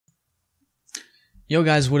Yo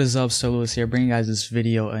guys, what is up? So Lewis here, bringing you guys this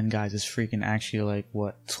video, and guys, it's freaking actually like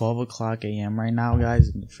what, 12 o'clock a.m. right now, guys,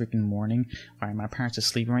 in the freaking morning. Alright, my parents are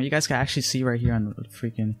sleeping right. You guys can actually see right here on the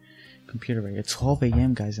freaking computer right here, 12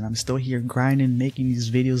 a.m. guys, and I'm still here grinding, making these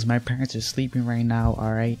videos. My parents are sleeping right now,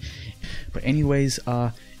 alright. But anyways,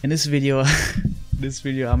 in this video, I'm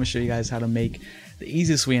gonna show you guys how to make the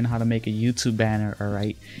easiest way and how to make a YouTube banner,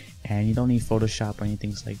 alright. And you don't need Photoshop or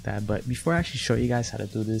anything like that. But before I actually show you guys how to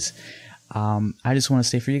do this, I just want to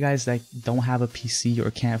say, for you guys that don't have a PC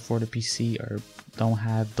or can't afford a PC or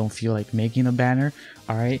don't feel like making a banner,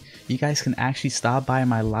 alright, you guys can actually stop by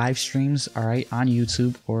my live streams, alright, on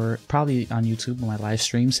YouTube, or probably on YouTube, my live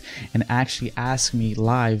streams, and actually ask me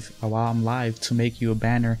live while I'm live to make you a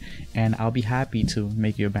banner, and I'll be happy to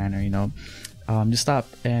make you a banner, you know. Just stop.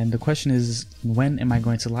 And the question is, when am I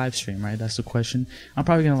going to live stream, right? That's the question. I'm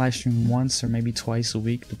probably going to live stream once or maybe twice a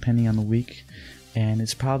week, depending on the week. And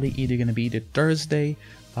it's probably either going to be either Thursday,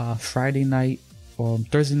 Friday night, or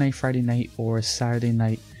Thursday night, Friday night, or Saturday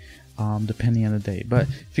night, depending on the day. But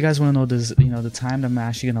if you guys want to know this, you know, the time that I'm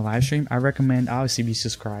actually going to live stream, I recommend obviously be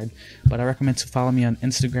subscribed, but I recommend to follow me on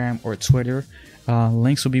Instagram or Twitter.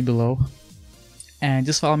 Links will be below. And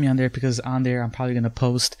just follow me on there, because on there I'm probably going to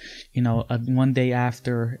post, you know, one day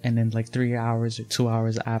after, and then like 3 hours or 2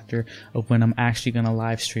 hours after of when I'm actually going to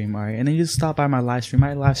live stream, alright? And then you just stop by my live stream.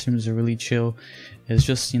 My live streams are really chill. It's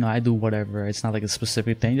just, you know, I do whatever. It's not like a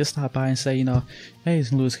specific thing. Just stop by and say, you know, hey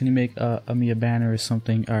Lewis, can you make me a banner or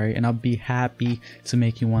something, alright? And I'll be happy to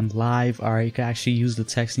make you one live, alright? You can actually use the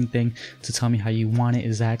texting thing to tell me how you want it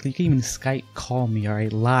exactly. You can even Skype call me,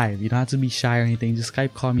 alright, live. You don't have to be shy or anything. Just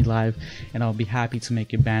Skype call me live, and I'll be happy to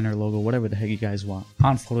make your banner, logo, whatever the heck you guys want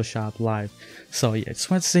on Photoshop live. So yeah, just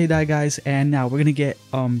want to say that, guys. And now we're gonna get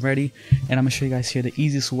ready, and I'm gonna show you guys here the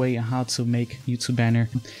easiest way on how to make YouTube banner.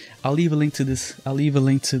 I'll leave a link to this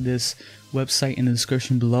website in the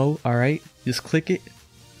description below, alright? Just click it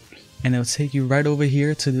and it'll take you right over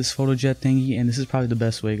here to this Fotojet thingy, and this is probably the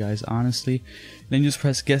best way, guys, honestly. Then just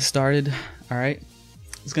press get started, alright?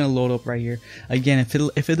 It's gonna load up right here. Again, if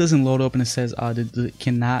it doesn't load up and it says it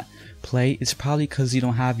cannot play, it's probably because you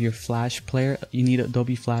don't have your Flash player. You need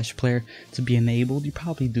Adobe Flash player to be enabled. You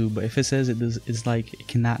probably do, but if it says it's like it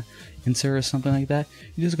cannot enter or something like that,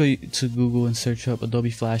 you just go to Google and search up Adobe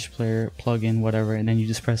Flash player plugin, whatever, and then you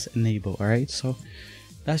just press enable. Alright, so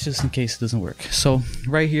that's just in case it doesn't work. So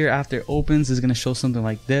right here, after it opens, it's gonna show something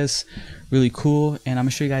like this, really cool. And I'm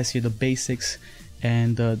gonna show you guys here the basics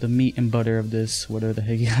and the meat and butter of this, whatever the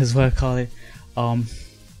heck you guys want to call it.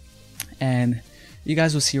 And you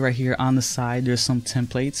guys will see right here on the side there's some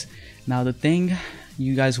templates. Now the thing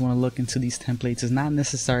you guys want to look into these templates is not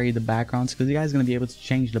necessarily the backgrounds, because you guys are going to be able to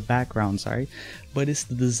change the backgrounds, alright, but it's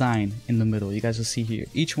the design in the middle. You guys will see here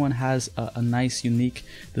each one has a nice unique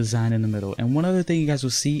design in the middle. And one other thing you guys will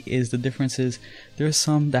see is the differences. There's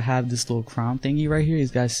some that have this little crown thingy right here, you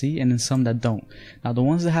guys see, and then some that don't. Now the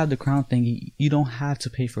ones that have the crown thingy, you don't have to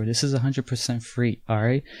pay for it. This is 100% free,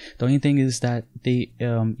 alright? The only thing is that they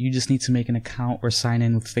you just need to make an account or sign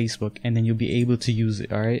in with Facebook, and then you'll be able to use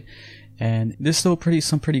it, alright? And there's still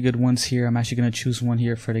some pretty good ones here. I'm actually going to choose one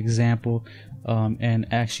here for the example, and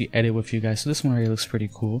actually edit with you guys. So this one right here looks pretty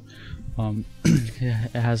cool.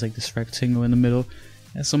 It has like this rectangle in the middle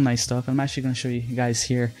and some nice stuff. I'm actually going to show you guys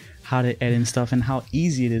here how to edit and stuff, and how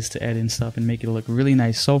easy it is to edit and stuff and make it look really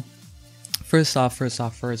nice. So first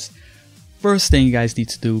thing you guys need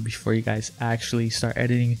to do before you guys actually start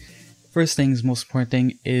editing, first things, most important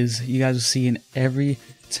thing is, you guys will see in every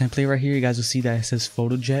template right here, you guys will see that it says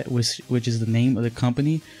Fotojet, which is the name of the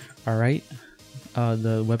company, alright,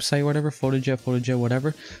 the website, whatever, Fotojet,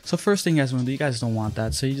 whatever. So first thing you guys want to do, you guys don't want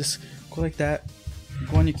that, so you just go like that,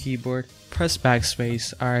 go on your keyboard, press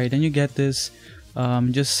backspace, alright, then you get this,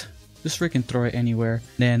 just freaking throw it anywhere.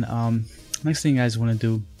 Then next thing you guys want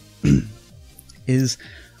to do is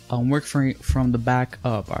work from the back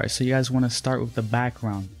up. Alright, so you guys want to start with the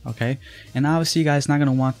background, okay? And obviously you guys not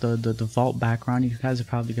gonna want the default background. You guys are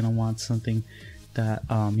probably gonna want something that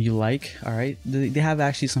you like. Alright, they have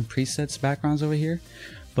actually some presets backgrounds over here,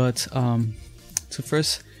 but to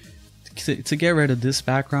get rid of this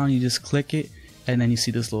background, you just click it, and then you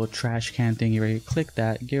see this little trash can thing right here. Click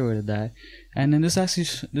that, get rid of that, and then there's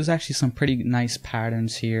actually some pretty nice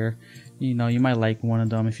patterns here. You know, you might like one of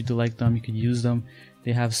them. If you do like them, you could use them.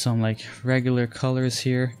 They have some like regular colors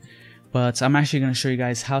here, but I'm actually going to show you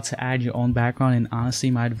guys how to add your own background. And honestly,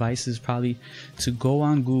 my advice is probably to go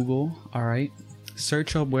on Google, alright,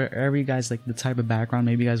 search up wherever you guys like the type of background.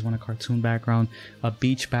 Maybe you guys want a cartoon background, a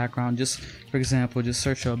beach background, just for example, just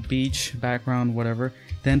search up beach background, whatever,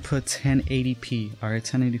 then put 1080p, alright,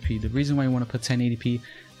 1080p. The reason why you want to put 1080p,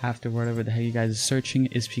 after whatever the heck you guys are searching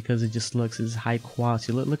is because it just looks is high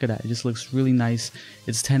quality. Look at that, it just looks really nice.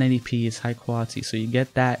 It's 1080p, it's high quality. So you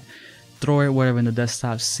get that, throw it whatever in the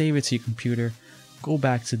desktop, save it to your computer, go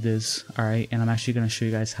back to this. Alright, and I'm actually going to show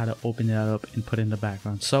you guys how to open it up and put it in the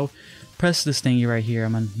background. So press this thingy right here,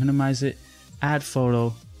 I'm going to minimize it, add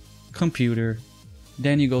photo, computer,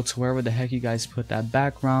 then you go to wherever the heck you guys put that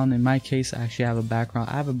background. In my case, I actually have a background.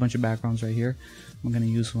 I have a bunch of backgrounds right here. I'm gonna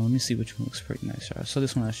use one. Let me see which one looks pretty nice. Alright, so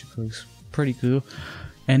this one actually looks pretty cool,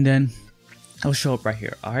 and then it'll show up right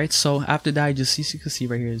here. Alright, so after that, just you can see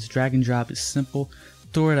right here is drag and drop. It's simple.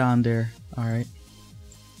 Throw it on there. Alright,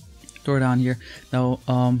 throw it on here now.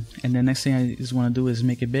 And the next thing I just want to do is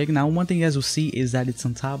make it big. Now, one thing you guys will see is that it's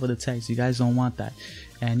on top of the text. You guys don't want that,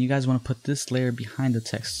 and you guys want to put this layer behind the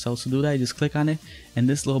text. So to do that, you just click on it, and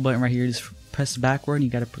this little button right here, just press backward. And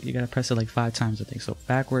you gotta press it like 5 times, I think. So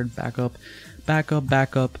backward, back up, back up,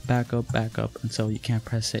 back up, back up, back up, until you can't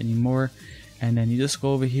press it anymore. And then you just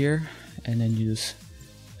go over here, and then you just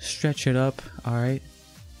stretch it up. Alright,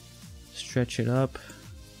 stretch it up.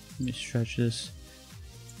 Let me stretch this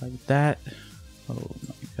like that. Oh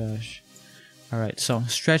my gosh. Alright, so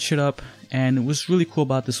stretch it up. And what's really cool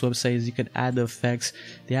about this website is you could add the effects.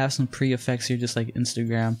 They have some pre-effects here, just like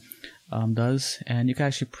Instagram does. And you can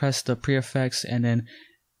actually press the pre-effects and then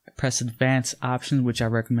press advanced options, which I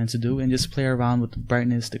recommend to do, and just play around with the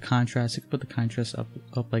brightness, the contrast. You can put the contrast up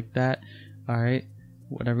like that. Alright,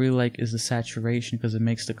 what I really like is the saturation, because it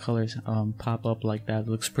makes the colors pop up like that. It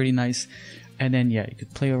looks pretty nice. And then yeah, you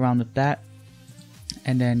could play around with that.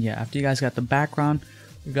 And then yeah, after you guys got the background,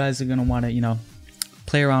 you guys are gonna want to, you know,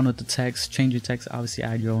 play around with the text, change your text, obviously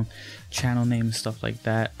add your own channel name and stuff like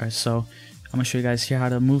that. Alright, so I'm gonna show you guys here how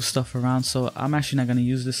to move stuff around. So I'm actually not gonna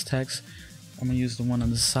use this text. I'm gonna use the one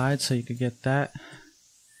on the side, so you could get that.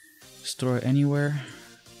 Store it anywhere,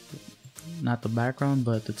 not the background,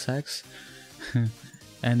 but the text.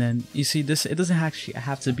 And then you see this, it doesn't actually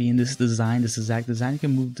have to be in this design, this exact design. You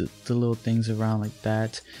can move the little things around like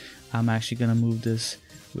that. I'm actually gonna move this,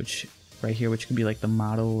 which right here, which could be like the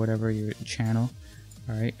model or whatever, your channel.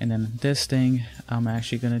 Alright, and then this thing, I'm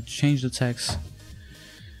actually gonna change the text.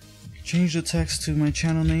 Change the text to my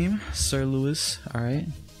channel name, Sir Lewis. Alright.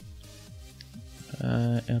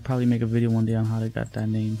 I'll probably make a video one day on how they got that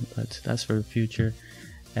name, but that's for the future.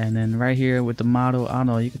 And then right here with the model, I don't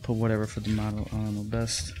know, you can put whatever for the model. I don't know,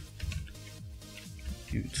 best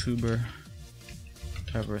YouTuber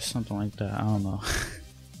ever, something like that. I don't know.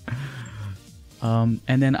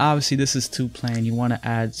 And then obviously this is too plain. You want to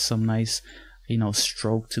add some nice, you know,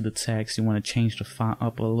 stroke to the text. You want to change the font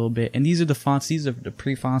up a little bit. And these are the fonts. These are the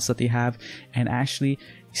pre-fonts that they have. And actually,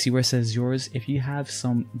 you see where it says yours? If you have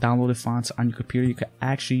some downloaded fonts on your computer, you can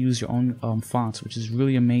actually use your own fonts, which is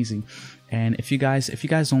really amazing. And if you guys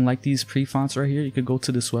don't like these pre-fonts right here, you could go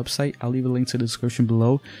to this website. I'll leave a link to the description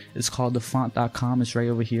below. It's called thefont.com. It's right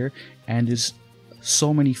over here. And there's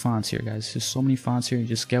so many fonts here, guys. There's so many fonts here. You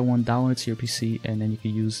just get one, download it to your PC, and then you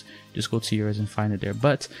can just go to yours and find it there.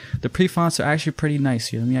 But the pre-fonts are actually pretty nice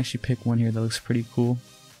here. Let me actually pick one here that looks pretty cool.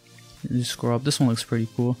 Just scroll up. This one looks pretty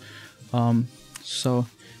cool. So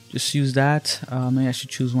just use that. Let me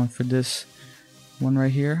actually choose one for this one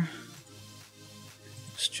right here.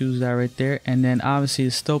 Just choose that right there, and then obviously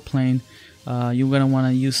it's still plain. You're gonna want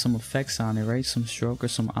to use some effects on it, right? Some stroke or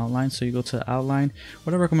some outline. So you go to the outline.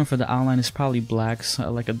 What I recommend for the outline is probably black,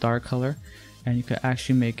 so like a dark color, and you can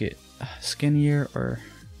actually make it skinnier or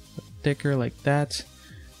thicker like that.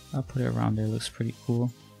 I'll put it around there. It looks pretty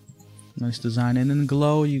cool. Nice design. And then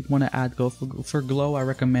glow, you want to add glow. For glow, I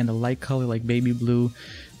recommend a light color like baby blue,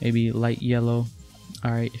 maybe light yellow.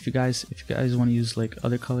 Alright, if you guys want to use like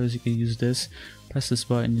other colors, you can use this. Press this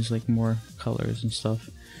button, use like more colors and stuff.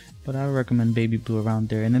 But I would recommend baby blue around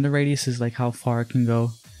there. And then the radius is like how far it can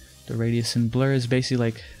go. The radius, and blur is basically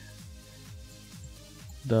like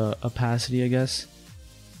the opacity, I guess.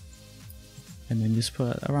 And then just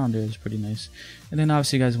put around there is pretty nice. And then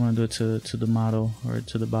obviously you guys want to do it to the model or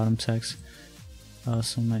to the bottom text.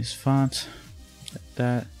 Some nice font like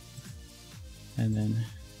that. And then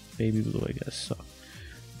baby blue, I guess. So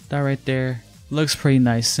that right there looks pretty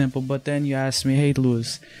nice, simple. But then you asked me, hey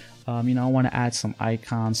Lewis, you know, I want to add some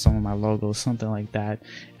icons, some of my logos, something like that.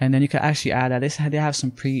 And then you can actually add that. They have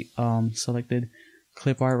some selected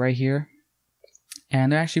clip art right here,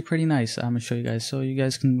 and they're actually pretty nice. I'm gonna show you guys, so you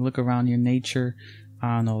guys can look around your nature.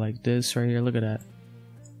 I don't know, like this right here. Look at that.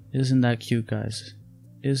 Isn't that cute, guys?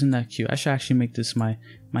 Isn't that cute? I should actually make this my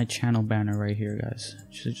channel banner right here, guys.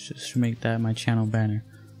 Should make that my channel banner.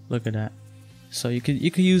 Look at that. So you could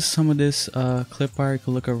use some of this clip art. You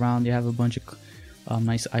can look around. You have a bunch of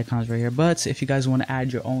nice icons right here. But if you guys want to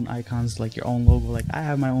add your own icons, like your own logo, like I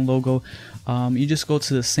have my own logo, you just go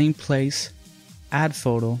to the same place, add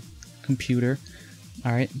photo, computer.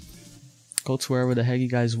 All right, go to wherever the heck you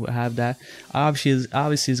guys have that. Obviously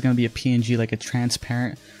it's gonna be a PNG, like a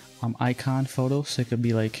transparent icon photo, so it could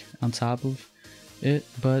be like on top of it.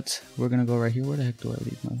 But we're gonna go right here. Where the heck do I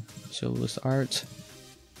leave my soloist art?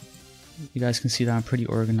 You guys can see that I'm pretty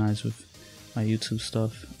organized with my YouTube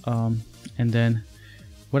stuff. And then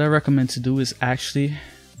what I recommend to do is actually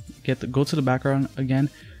go to the background again,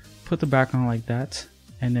 put the background like that,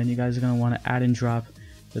 and then you guys are gonna want to add and drop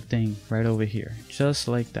the thing right over here, just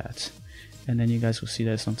like that. And then you guys will see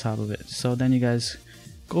that's on top of it. So then you guys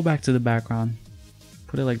go back to the background,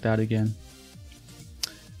 put it like that again,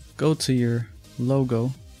 go to your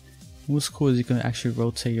logo. What's cool is you can actually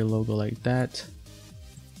rotate your logo like that.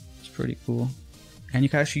 It's pretty cool. And you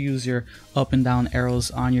can actually use your up and down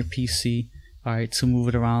arrows on your PC, alright, to move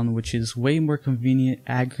it around, which is way more convenient,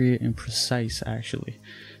 accurate, and precise actually.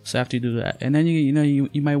 So after you do that, and then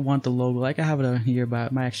you might want the logo, like I have it on here,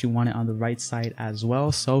 but I might actually want it on the right side as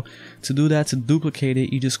well. So to do that, to duplicate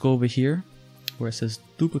it, you just go over here where it says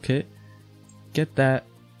duplicate, get that,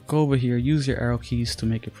 go over here, use your arrow keys to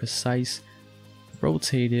make it precise,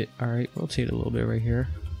 rotate it, alright, rotate it a little bit right here.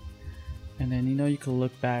 And then you can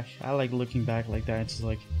look back. I like looking back like that to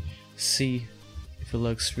like see if it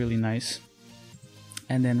looks really nice.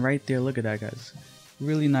 And then right there, look at that, guys,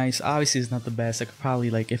 really nice. Obviously it's not the best. I could probably,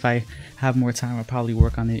 like, if I have more time, I'll probably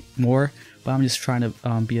work on it more, but I'm just trying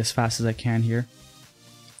to be as fast as I can here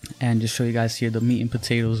and just show you guys here the meat and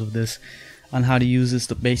potatoes of this, on how to use this,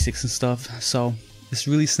 the basics and stuff. So it's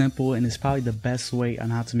really simple, and it's probably the best way on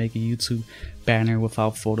how to make a YouTube banner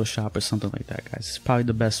without Photoshop or something like that, guys. It's probably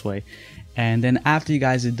the best way. And then after you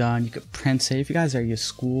guys are done, you could print it. If you guys are at your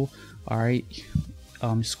school, alright,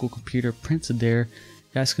 school computer, print it there.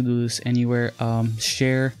 You guys can do this anywhere.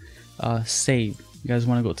 Share, save. You guys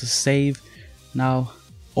want to go to save. Now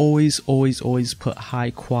always put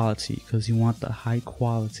high quality, because you want the high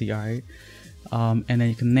quality, alright. And then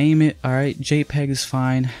you can name it, alright, JPEG is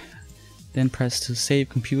fine. Then press to save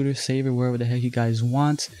computer, save it wherever the heck you guys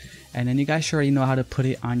want. And then you guys should already know how to put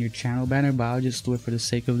it on your channel banner, but I'll just do it for the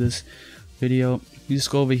sake of this video. You just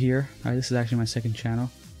go over here. Alright, this is actually my second channel.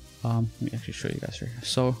 Let me actually show you guys right here.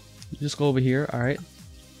 So you just go over here, alright,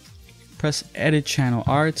 press edit channel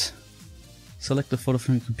art, select the photo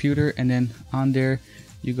from your computer, and then on there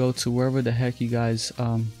you go to wherever the heck you guys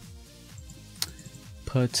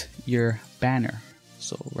put your banner.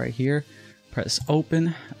 So right here, press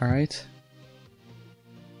open, alright,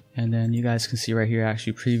 and then you guys can see right here,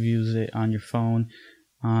 actually previews it on your phone,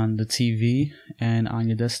 on the TV, and on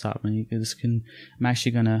your desktop. And you guys can, I'm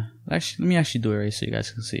actually gonna, let me actually do it right so you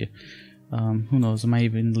guys can see it. Who knows, I might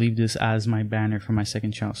even leave this as my banner for my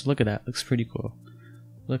second channel. So look at that, looks pretty cool.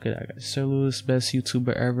 Look at that, guys. Sir Lewis, best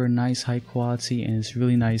YouTuber ever, nice, high quality, and it's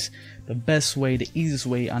really nice. The best way, the easiest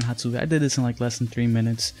way on how to, I did this in like less than 3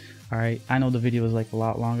 minutes. Alright, I know the video is like a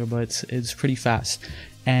lot longer, but it's pretty fast.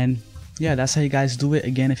 And yeah, that's how you guys do it.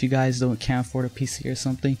 Again, if you guys can't afford a PC or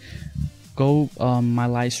something, go my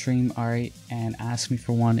live stream, alright, and ask me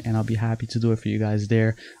for one, and I'll be happy to do it for you guys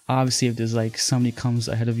there. Obviously, if there's like somebody comes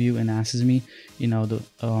ahead of you and asks me,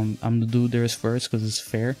 I'm the dude theirs first, because it's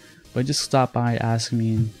fair. But just stop by, ask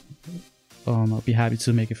me, and I'll be happy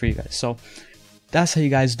to make it for you guys. So that's how you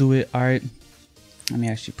guys do it. Alright, let me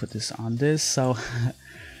actually put this on this. So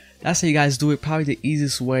that's how you guys do it. Probably the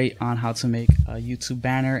easiest way on how to make a YouTube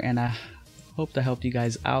banner, and I hope that helped you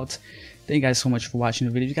guys out. Thank you guys so much for watching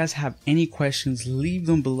the video. If you guys have any questions, leave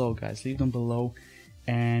them below, guys. Leave them below.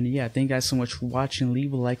 And yeah, thank you guys so much for watching.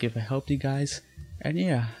 Leave a like if it helped you guys. And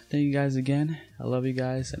yeah, thank you guys again. I love you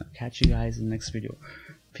guys, and I'll catch you guys in the next video.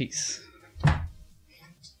 Peace.